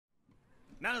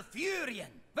Malfurion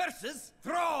versus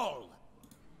Thrall.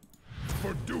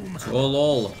 For doom.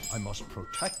 Trollol. I must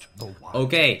protect the wild.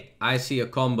 Okay, I see a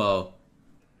combo.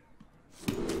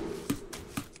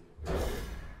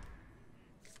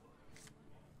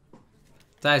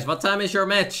 Thijs, what time is your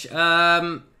match?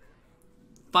 5-6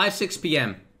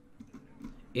 p.m.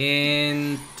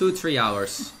 In 2-3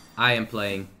 hours, I am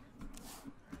playing.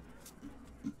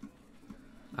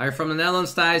 Are you from the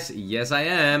Netherlands, Thijs? Yes, I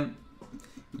am.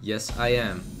 Yes, I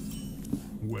am.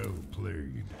 Well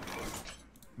played.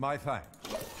 My thanks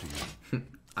to you.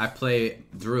 I play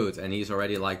Druid, and he's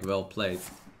already like well played.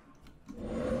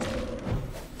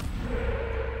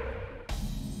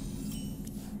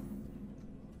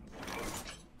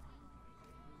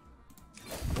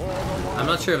 I'm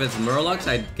not sure if it's Murlocs,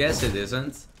 I guess it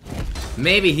isn't.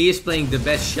 Maybe he is playing the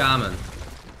best shaman.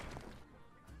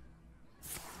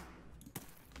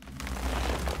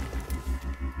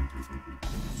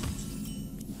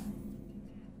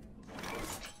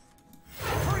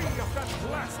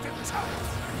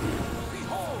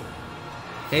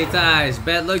 Hey Thijs,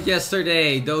 bad luck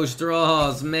yesterday. Those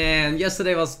draws, man.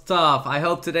 Yesterday was tough. I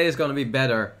hope today is gonna be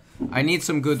better. I need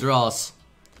some good draws.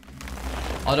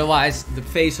 Otherwise, the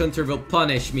Face Hunter will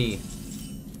punish me.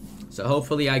 So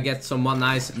hopefully I get some one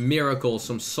nice miracle,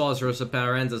 some Sorcerer's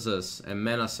Apparenthesis and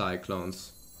Mana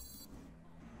Cyclones.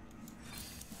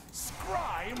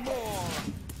 Scry more.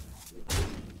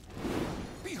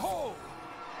 Behold.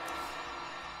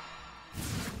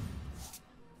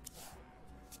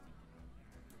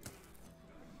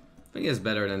 I think it's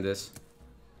better than this.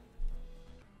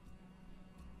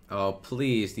 Oh,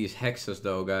 please, these hexes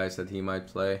though, guys, that he might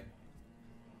play.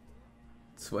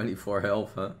 24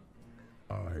 health, huh?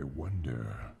 I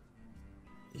wonder.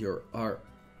 You are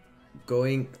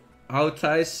going out,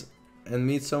 Thijs, and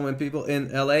meet so many people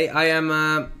in LA. I'm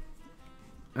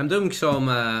doing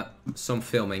some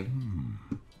filming.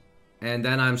 And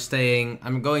then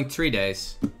I'm going 3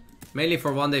 days. Mainly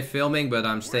for 1 day filming, but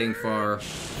I'm staying for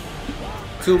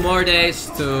 2 more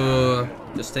days to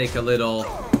just take a little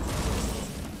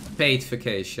paid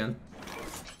vacation.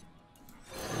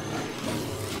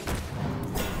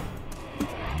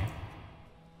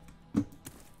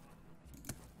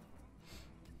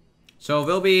 So it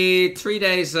will be 3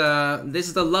 days. This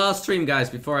is the last stream, guys,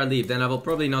 before I leave. Then I will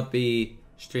probably not be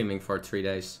streaming for 3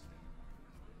 days.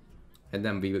 And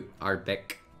then we are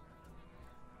back.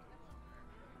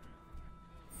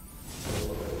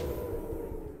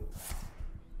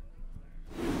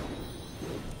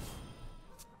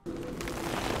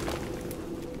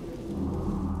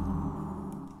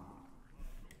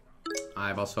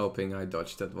 I was hoping I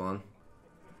dodged that one.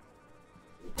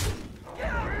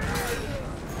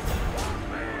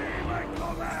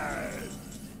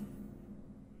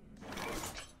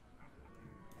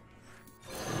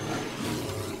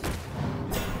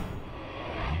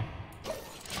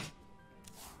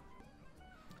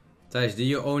 Thijs, do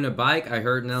you own a bike? I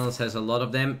heard Netherlands has a lot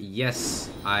of them. Yes,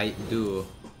 I do.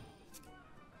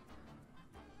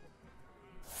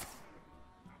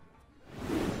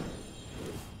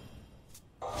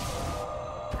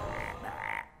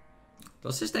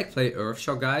 Does this deck play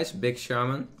Earthshock, guys? Big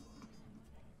Shaman?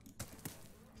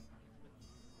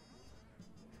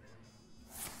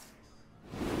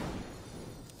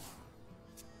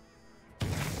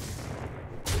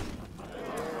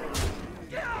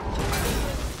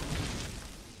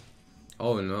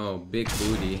 Oh no, big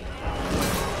booty.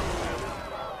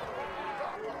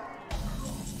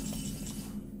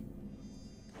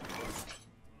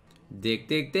 Dick,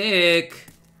 dick, dick.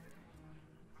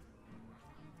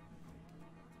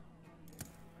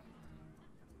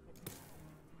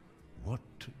 What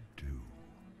to do?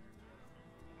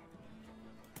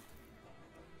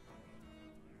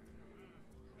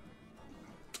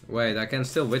 Wait, I can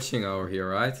still witching over here,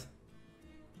 right?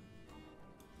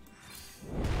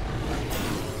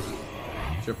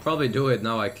 Should probably do it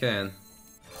now I can.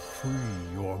 Free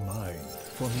your mind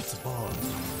from its bond.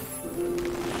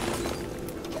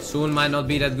 Soon might not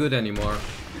be that good anymore.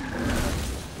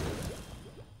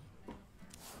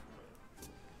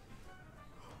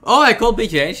 Oh, I called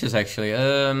BGHs actually.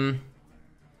 Didn't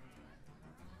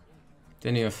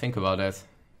even think about that.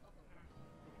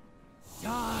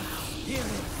 Your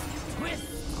spirit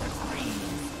twist the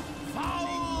trees,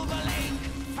 foul the lake,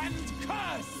 and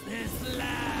curse this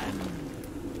land.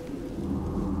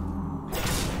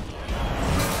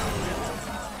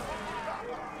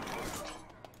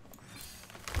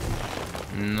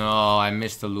 No, I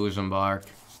missed the Lucentbark.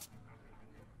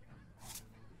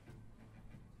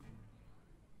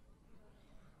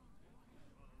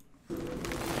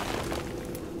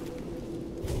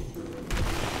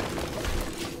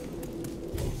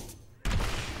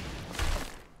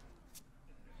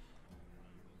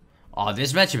 Oh,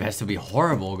 this matchup has to be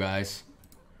horrible, guys.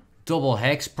 Double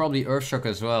Hex, probably Earthshock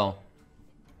as well.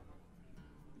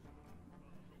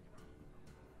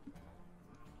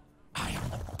 I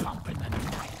am the bump in the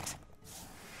night.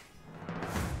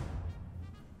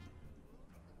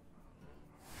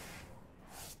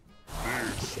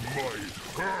 This might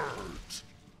hurt.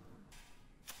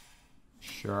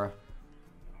 Sure.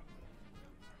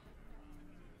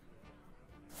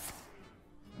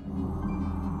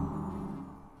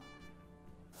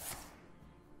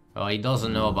 Well, he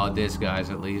doesn't know about this, guys,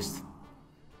 at least.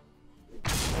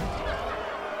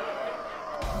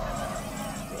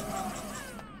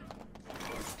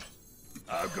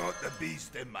 I've got the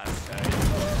beast in my sight.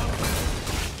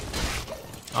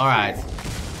 Alright.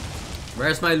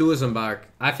 Where's my Lucentbark?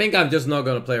 I think I'm just not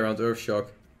gonna play around Earthshock.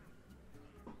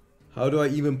 How do I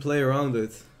even play around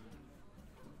it?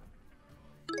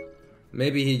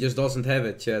 Maybe he just doesn't have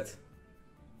it, chat.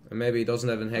 And maybe he doesn't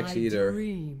have an Hex either.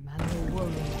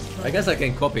 I guess I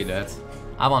can copy that.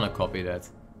 I wanna copy that.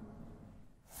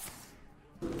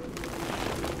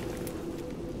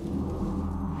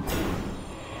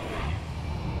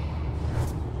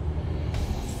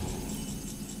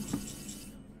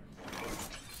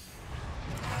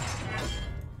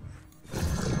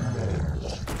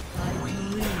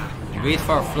 Wait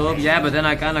for a flop, yeah, but then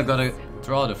I kinda gotta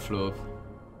draw the flop.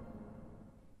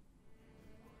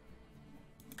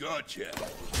 Gotcha.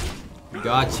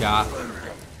 Gotcha.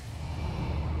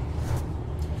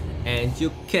 And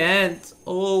you can't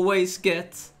always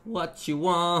get what you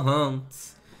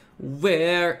want.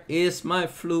 Where is my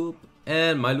flop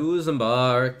and my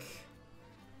Lucentbark?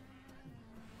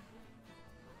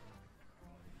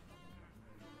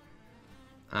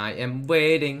 I am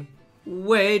waiting,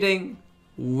 waiting,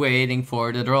 waiting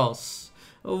for the draws.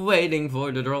 Waiting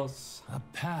for the draws. A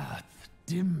path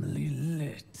dimly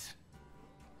lit.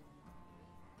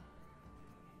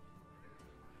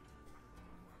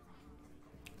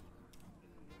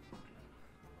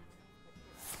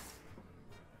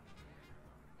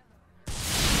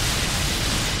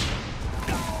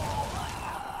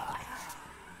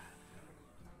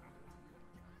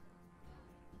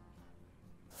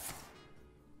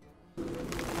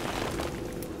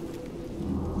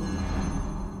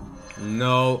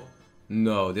 No,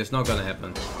 no, this is not gonna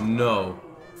happen. No,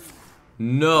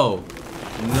 no,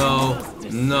 no,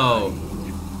 no,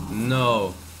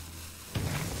 no.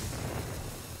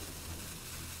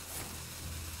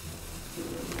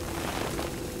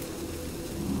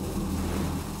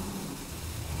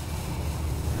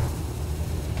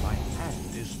 My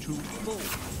hand is too full.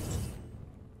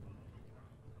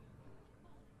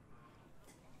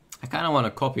 I kind of want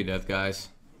to copy that, guys.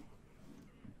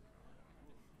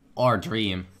 Or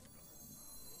dream.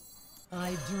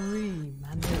 I dream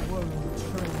and the world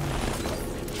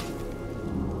turns.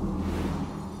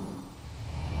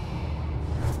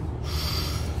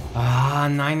 Ah,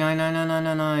 9.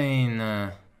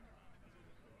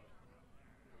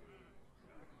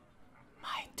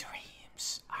 My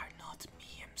dreams are not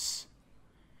memes.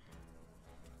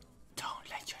 Don't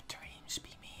let your dreams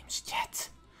be memes yet.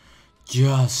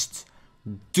 Just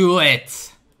do it.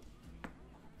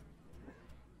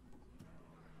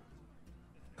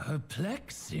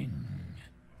 Perplexing.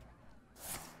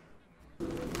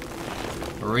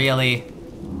 Really?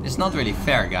 It's not really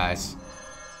fair, guys.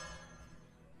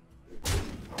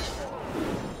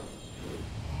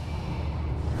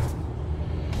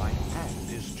 My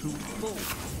hand is too full.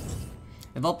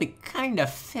 It will be kinda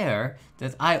fair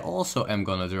that I also am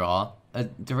gonna draw a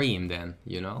dream then,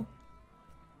 you know?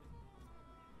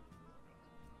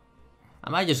 I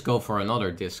might just go for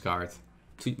another discard.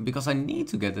 Because I need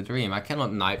to get the dream. I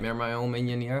cannot nightmare my own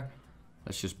minion here.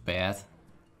 That's just bad.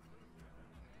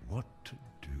 What to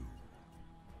do?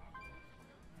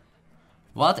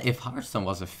 What if Hearthstone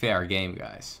was a fair game,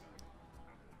 guys?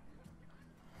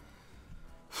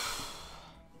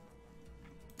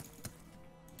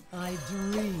 I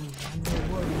dream and the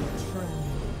world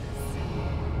trembles.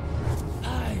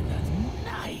 I the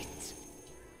night.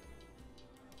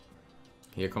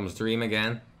 Here comes dream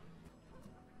again.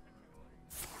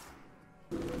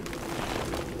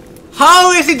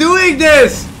 How is he doing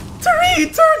this? 3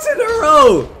 turns in a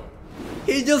row!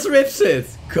 He just rips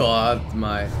it. God,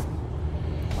 my...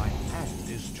 My hand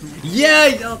is too full.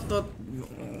 Yeah!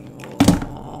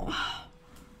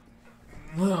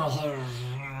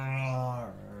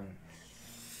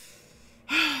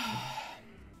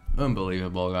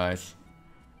 Unbelievable, guys.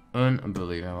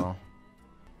 Unbelievable.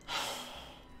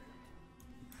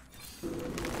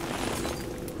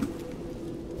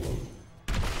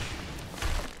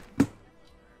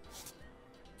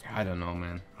 I don't know,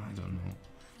 man. I don't know.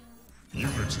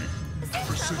 Unity.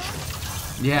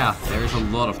 Precision. Yeah, there is a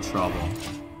lot of trouble.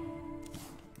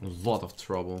 A lot of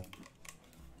trouble.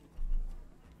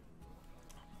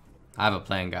 I have a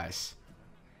plan, guys.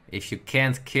 If you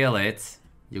can't kill it,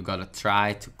 you gotta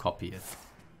try to copy it.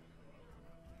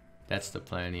 That's the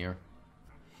plan here.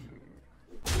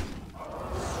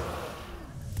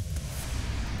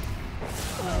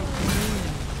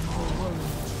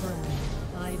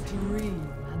 I dream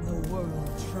and the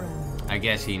world trembles. I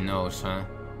guess he knows, huh?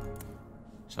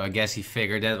 So I guess he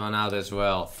figured that one out as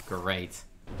well. Great.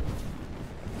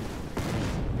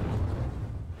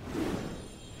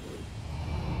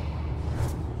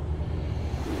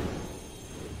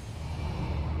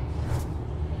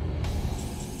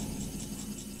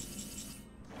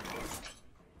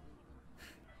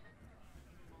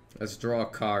 Let's draw a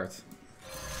card.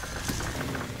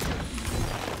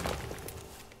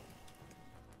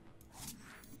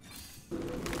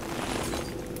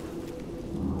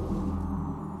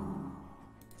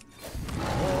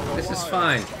 This is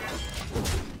fine.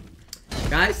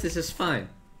 Guys, this is fine.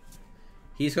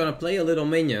 He's gonna play a little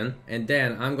minion, and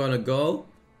then I'm gonna go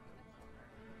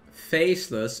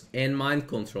faceless and mind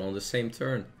control on the same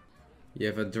turn. You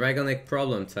have a dragonic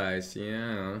problem, Thijs.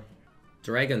 Yeah.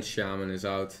 Dragon Shaman is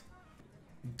out.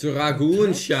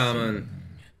 Dragoon Shaman.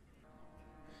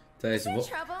 Thijs,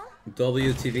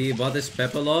 WTV, what is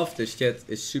Pepelov? This chat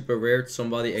is super weird.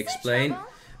 Somebody explain.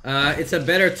 It's a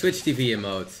better Twitch TV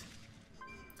emote.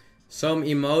 Some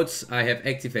emotes I have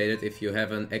activated if you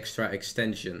have an extra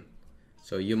extension.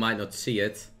 So you might not see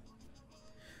it.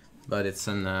 But it's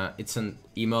an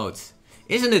emote.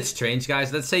 Isn't it strange,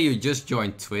 guys? Let's say you just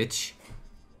joined Twitch.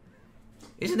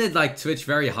 Isn't it like Twitch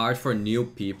very hard for new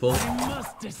people?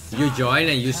 You join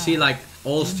and you see like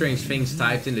all strange things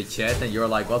typed in the chat and you're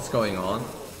like, what's going on?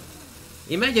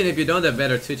 Imagine if you don't have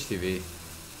better Twitch TV.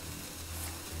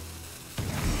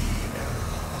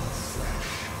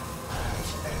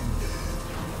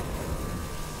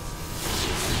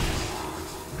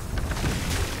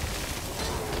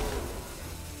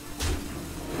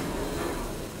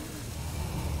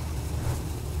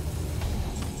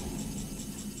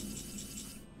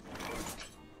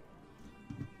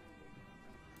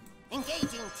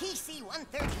 Engaging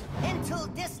TC-130 into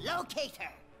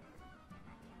dislocator.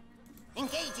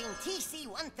 Engaging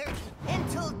TC-130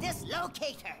 into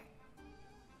dislocator.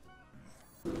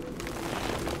 For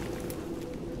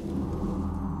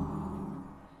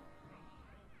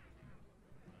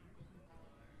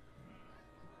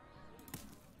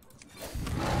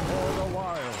the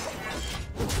wild.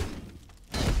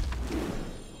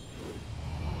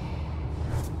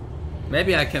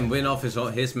 Maybe I can win off his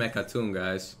Mechatoon,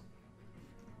 guys.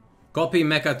 Copy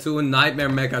Mechatoon, Nightmare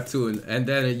Mechatoon, and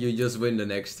then you just win the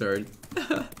next turn.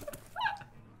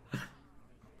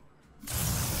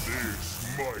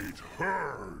 This might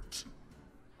hurt.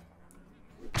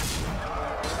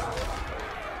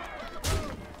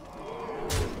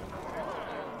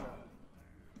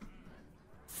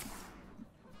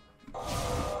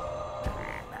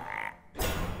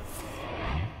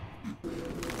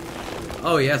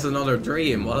 Oh, he has another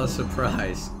dream. What a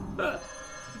surprise.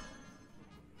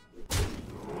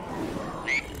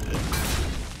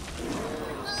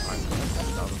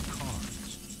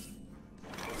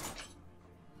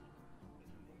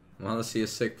 Wanna see a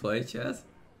sick play, chat?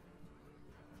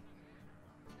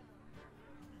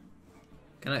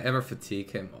 Can I ever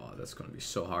fatigue him? Oh, that's gonna be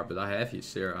so hard, but I have you,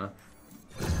 Sarah.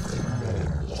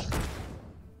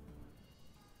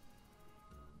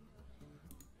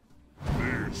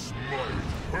 This might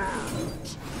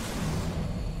hurt.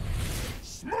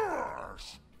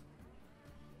 Smash!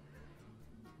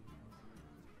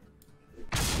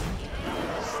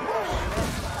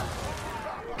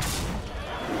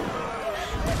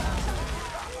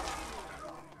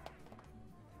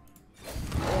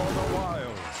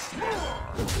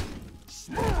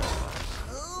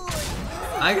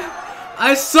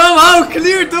 I somehow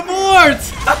cleared the board!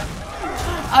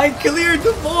 I cleared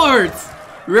the board!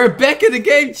 We're back in the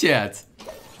game, chat.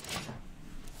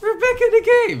 We're back in the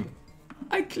game.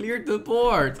 I cleared the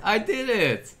board. I did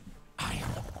it. I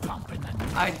am the bump in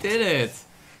the I did it.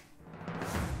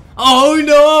 Oh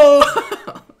no!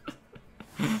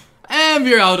 And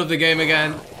we're out of the game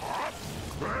again.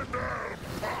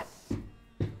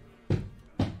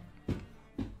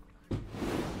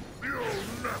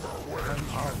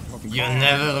 You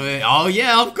never win. Oh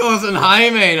yeah, of course, an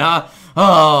Jaime, huh?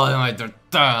 Oh my.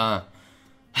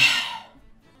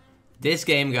 This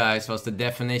game, guys, was the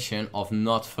definition of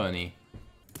not funny.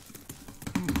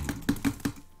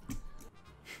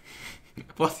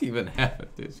 What even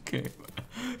happened this game?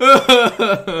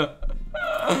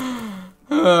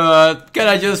 Can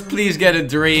I just please get a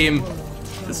dream?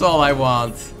 That's all I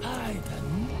want.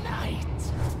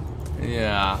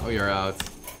 Yeah, oh, you're out.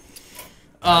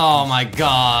 Oh my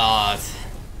god.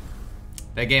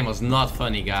 That game was not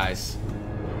funny, guys.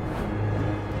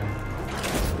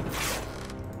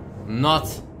 Not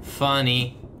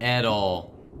funny at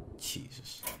all.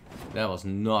 Jesus. That was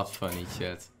not funny,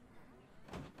 chat.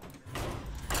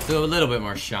 Do a little bit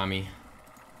more Shami.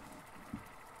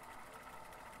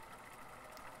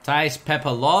 Thijs Peppa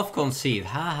Love concede.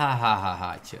 Ha ha ha ha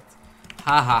ha, chat.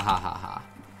 Ha ha ha ha ha.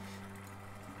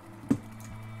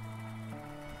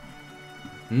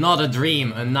 Not a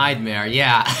dream, a nightmare,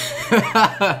 yeah.